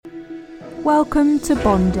Welcome to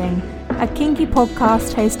Bonding, a kinky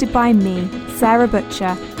podcast hosted by me, Sarah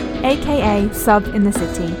Butcher, aka Sub in the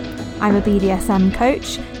City. I'm a BDSM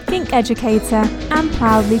coach, kink educator, and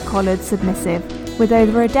proudly collared submissive, with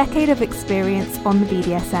over a decade of experience on the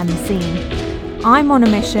BDSM scene. I'm on a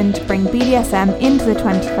mission to bring BDSM into the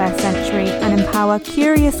 21st century and empower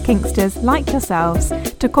curious kinksters like yourselves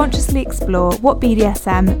to consciously explore what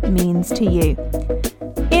BDSM means to you.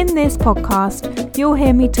 In this podcast, you'll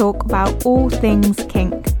hear me talk about all things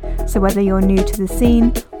kink. So whether you're new to the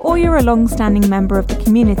scene or you're a long-standing member of the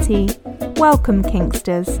community, welcome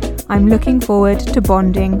kinksters. I'm looking forward to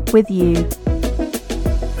bonding with you.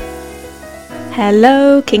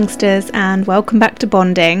 Hello kinksters and welcome back to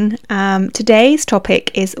Bonding. Today's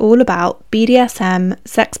topic is all about BDSM,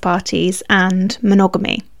 sex parties and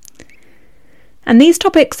monogamy. And these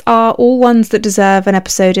topics are all ones that deserve an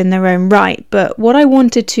episode in their own right, but what I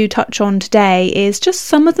wanted to touch on today is just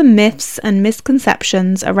some of the myths and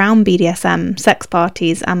misconceptions around BDSM, sex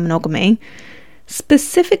parties and monogamy,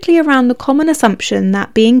 specifically around the common assumption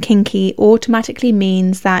that being kinky automatically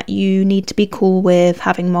means that you need to be cool with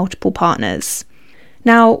having multiple partners.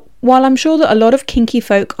 Now, while I'm sure that a lot of kinky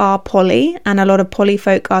folk are poly and a lot of poly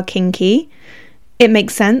folk are kinky, it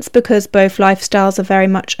makes sense because both lifestyles are very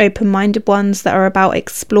much open-minded ones that are about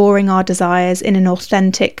exploring our desires in an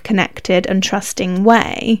authentic, connected and trusting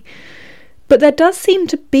way. But there does seem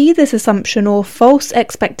to be this assumption or false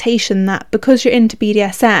expectation that because you're into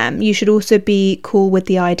BDSM, you should also be cool with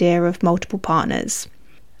the idea of multiple partners.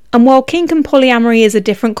 And while kink and polyamory is a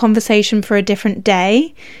different conversation for a different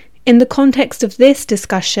day, in the context of this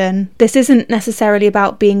discussion, this isn't necessarily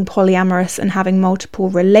about being polyamorous and having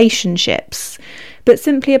multiple relationships, but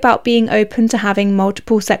simply about being open to having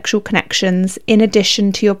multiple sexual connections in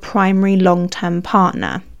addition to your primary long-term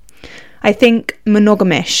partner. I think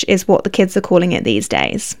monogamish is what the kids are calling it these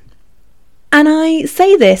days. And I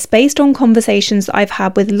say this based on conversations that I've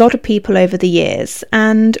had with a lot of people over the years,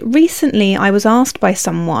 and recently I was asked by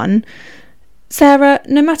someone, Sarah,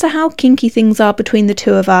 no matter how kinky things are between the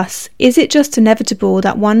two of us, is it just inevitable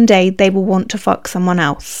that one day they will want to fuck someone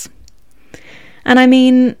else? And I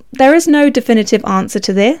mean, there is no definitive answer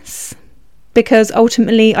to this, because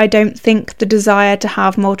ultimately I don't think the desire to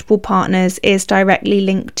have multiple partners is directly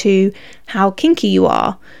linked to how kinky you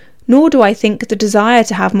are, nor do I think the desire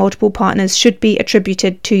to have multiple partners should be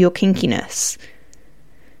attributed to your kinkiness.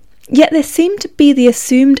 Yet there seemed to be the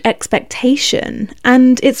assumed expectation,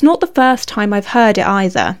 and it's not the first time I've heard it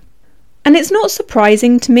either. And it's not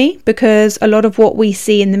surprising to me because a lot of what we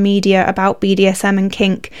see in the media about BDSM and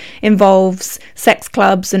kink involves sex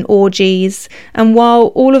clubs and orgies, and while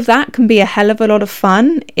all of that can be a hell of a lot of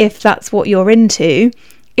fun if that's what you're into,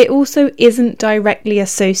 it also isn't directly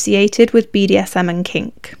associated with BDSM and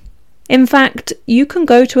kink. In fact, you can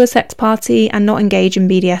go to a sex party and not engage in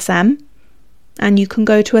BDSM, and you can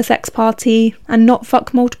go to a sex party and not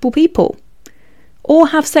fuck multiple people, or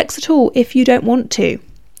have sex at all if you don't want to.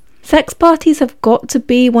 Sex parties have got to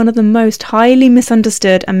be one of the most highly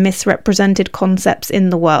misunderstood and misrepresented concepts in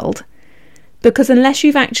the world. Because unless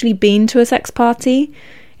you've actually been to a sex party,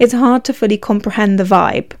 it's hard to fully comprehend the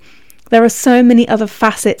vibe. There are so many other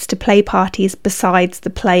facets to play parties besides the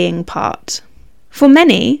playing part. For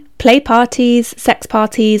many, play parties, sex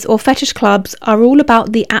parties, or fetish clubs are all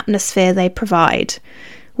about the atmosphere they provide.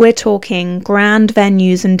 We're talking grand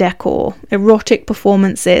venues and decor, erotic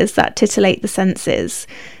performances that titillate the senses,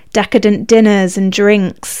 decadent dinners and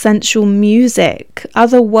drinks, sensual music,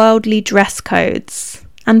 otherworldly dress codes,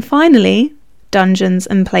 and finally, dungeons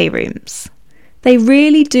and playrooms. They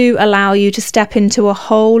really do allow you to step into a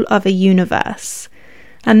whole other universe.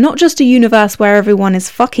 And not just a universe where everyone is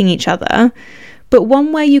fucking each other, but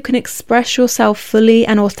one where you can express yourself fully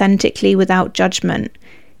and authentically without judgment,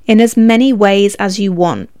 in as many ways as you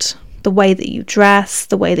want. The way that you dress,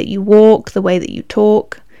 the way that you walk, the way that you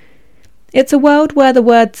talk. It's a world where the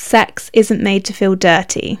word sex isn't made to feel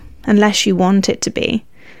dirty, unless you want it to be.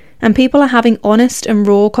 And people are having honest and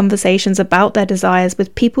raw conversations about their desires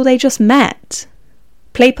with people they just met.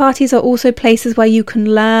 Play parties are also places where you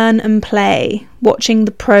can learn and play, watching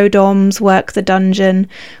the pro-doms work the dungeon,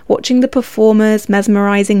 watching the performers'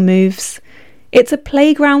 mesmerising moves. It's a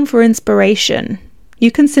playground for inspiration.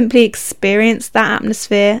 You can simply experience that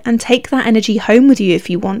atmosphere and take that energy home with you if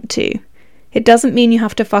you want to. It doesn't mean you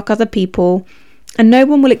have to fuck other people, and no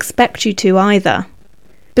one will expect you to either.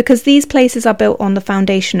 Because these places are built on the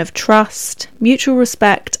foundation of trust, mutual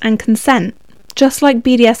respect, and consent, just like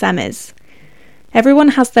BDSM is. Everyone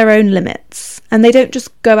has their own limits, and they don't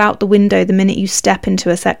just go out the window the minute you step into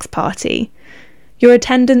a sex party. Your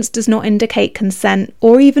attendance does not indicate consent,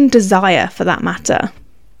 or even desire for that matter.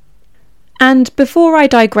 And before I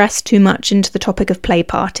digress too much into the topic of play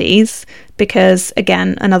parties, because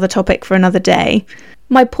again, another topic for another day,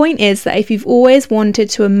 my point is that if you've always wanted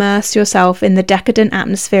to immerse yourself in the decadent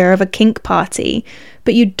atmosphere of a kink party,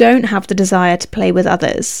 but you don't have the desire to play with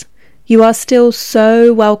others, you are still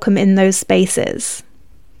so welcome in those spaces.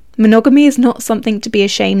 Monogamy is not something to be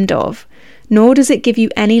ashamed of, nor does it give you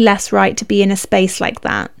any less right to be in a space like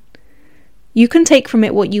that. You can take from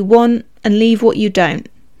it what you want and leave what you don't.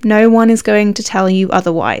 No one is going to tell you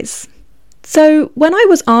otherwise. So, when I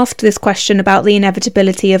was asked this question about the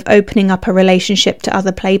inevitability of opening up a relationship to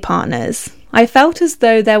other play partners, I felt as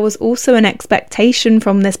though there was also an expectation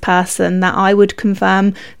from this person that I would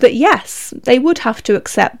confirm that yes, they would have to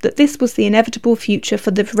accept that this was the inevitable future for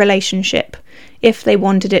the relationship if they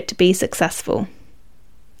wanted it to be successful.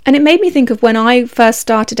 And it made me think of when I first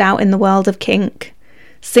started out in the world of kink,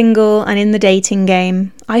 single and in the dating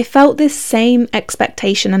game. I felt this same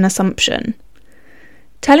expectation and assumption.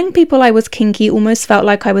 Telling people I was kinky almost felt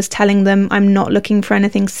like I was telling them I'm not looking for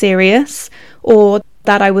anything serious, or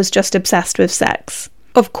that I was just obsessed with sex.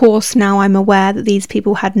 Of course, now I'm aware that these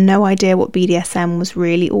people had no idea what BDSM was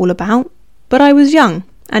really all about, but I was young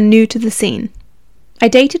and new to the scene. I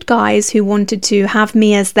dated guys who wanted to have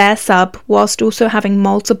me as their sub whilst also having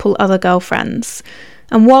multiple other girlfriends.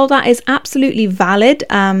 And while that is absolutely valid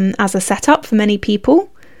as a setup for many people,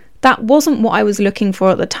 that wasn't what I was looking for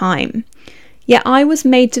at the time. Yet I was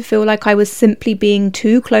made to feel like I was simply being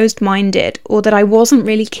too closed-minded, or that I wasn't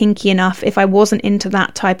really kinky enough if I wasn't into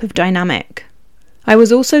that type of dynamic. I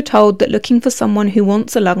was also told that looking for someone who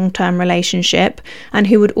wants a long-term relationship and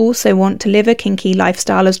who would also want to live a kinky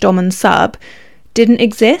lifestyle as dom and sub didn't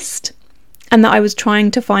exist, and that I was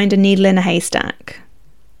trying to find a needle in a haystack.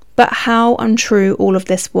 But how untrue all of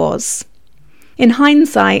this was. In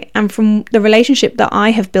hindsight, and from the relationship that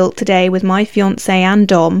I have built today with my fiancé and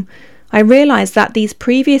dom, I realised that these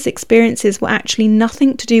previous experiences were actually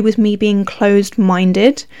nothing to do with me being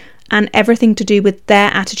closed-minded and everything to do with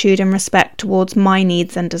their attitude and respect towards my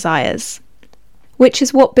needs and desires. Which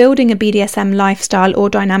is what building a BDSM lifestyle or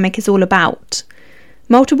dynamic is all about.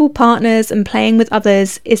 Multiple partners and playing with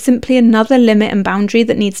others is simply another limit and boundary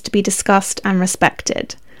that needs to be discussed and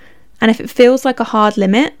respected. And if it feels like a hard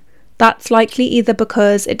limit, that's likely either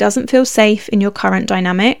because it doesn't feel safe in your current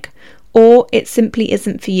dynamic, or it simply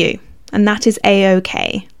isn't for you. And that is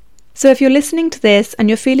a-okay. So if you're listening to this and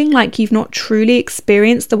you're feeling like you've not truly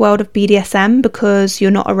experienced the world of BDSM because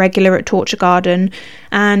you're not a regular at Torture Garden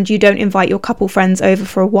and you don't invite your couple friends over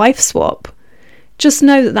for a wife swap, just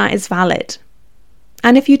know that that is valid.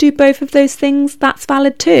 And if you do both of those things, that's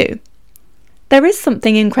valid too. There is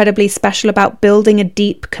something incredibly special about building a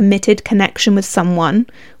deep, committed connection with someone,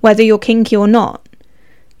 whether you're kinky or not.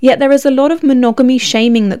 Yet there is a lot of monogamy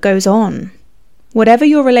shaming that goes on. Whatever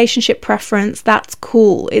your relationship preference, that's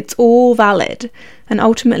cool. It's all valid. And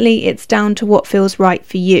ultimately, it's down to what feels right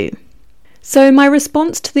for you. So my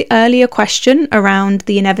response to the earlier question around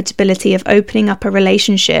the inevitability of opening up a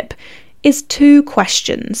relationship is 2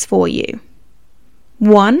 questions for you.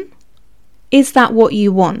 1, is that what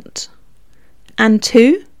you want? And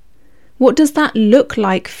 2, what does that look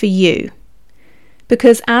like for you?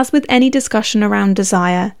 Because as with any discussion around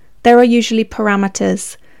desire, there are usually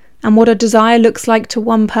parameters, and what a desire looks like to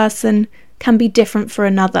one person can be different for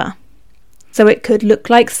another. So it could look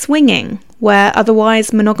like swinging, where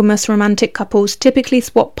otherwise monogamous romantic couples typically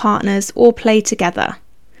swap partners or play together.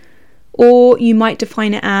 Or you might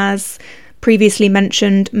define it as previously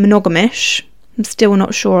mentioned monogamish, I'm still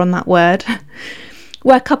not sure on that word,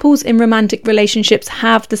 where couples in romantic relationships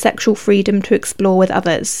have the sexual freedom to explore with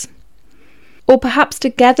others. Or perhaps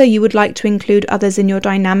together you would like to include others in your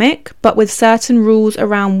dynamic, but with certain rules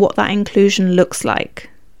around what that inclusion looks like.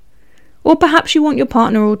 Or perhaps you want your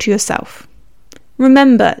partner all to yourself.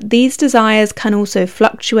 Remember, these desires can also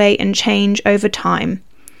fluctuate and change over time.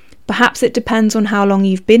 Perhaps it depends on how long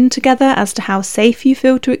you've been together as to how safe you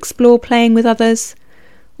feel to explore playing with others.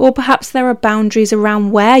 Or perhaps there are boundaries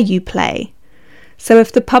around where you play. So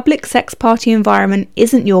if the public sex party environment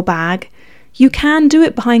isn't your bag, you can do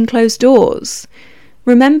it behind closed doors.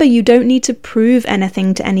 Remember, you don't need to prove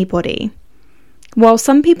anything to anybody. While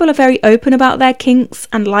some people are very open about their kinks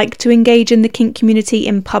and like to engage in the kink community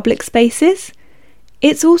in public spaces,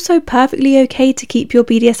 it's also perfectly okay to keep your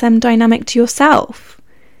BDSM dynamic to yourself.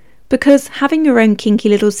 Because having your own kinky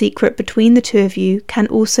little secret between the 2 of you can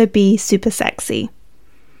also be super sexy.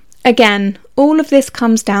 Again, all of this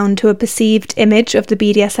comes down to a perceived image of the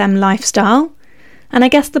BDSM lifestyle. And I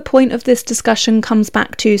guess the point of this discussion comes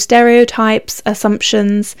back to stereotypes,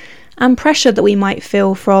 assumptions, and pressure that we might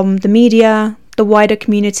feel from the media, the wider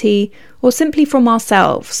community, or simply from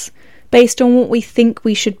ourselves, based on what we think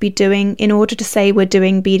we should be doing in order to say we're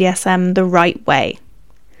doing BDSM the right way.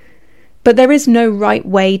 But there is no right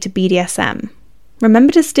way to BDSM.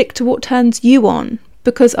 Remember to stick to what turns you on,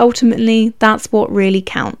 because ultimately that's what really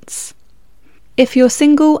counts. If you're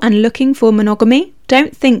single and looking for monogamy,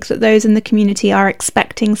 don't think that those in the community are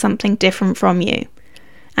expecting something different from you.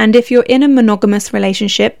 And if you're in a monogamous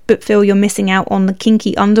relationship but feel you're missing out on the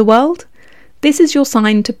kinky underworld, this is your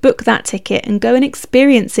sign to book that ticket and go and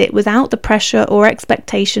experience it without the pressure or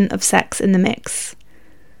expectation of sex in the mix.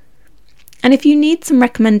 And if you need some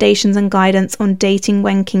recommendations and guidance on dating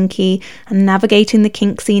when kinky and navigating the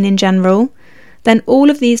kink scene in general, then all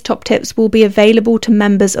of these top tips will be available to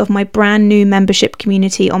members of my brand new membership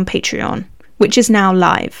community on Patreon, which is now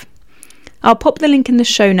live. I'll pop the link in the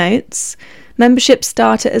show notes. Memberships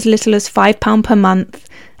start at as little as £5 per month,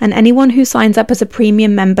 and anyone who signs up as a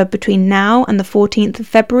premium member between now and the 14th of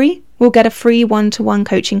February will get a free one-to-one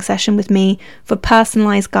coaching session with me for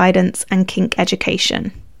personalised guidance and kink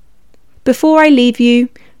education. Before I leave you,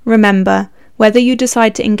 remember, whether you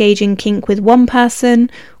decide to engage in kink with one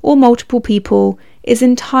person or multiple people is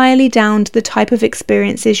entirely down to the type of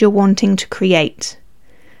experiences you're wanting to create.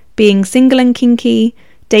 Being single and kinky,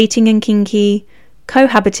 dating and kinky,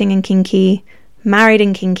 cohabiting and kinky, married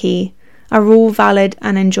and kinky are all valid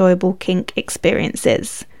and enjoyable kink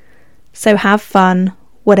experiences. So have fun,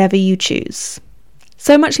 whatever you choose.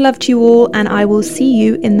 So much love to you all, and I will see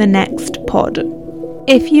you in the next pod.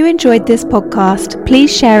 If you enjoyed this podcast,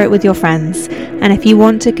 please share it with your friends. And if you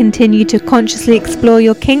want to continue to consciously explore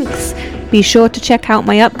your kinks, be sure to check out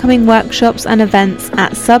my upcoming workshops and events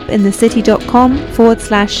at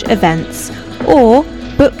subinthecity.com/events, or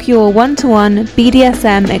book your one-to-one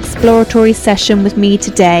BDSM exploratory session with me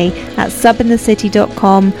today at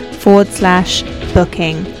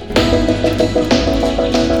subinthecity.com/booking.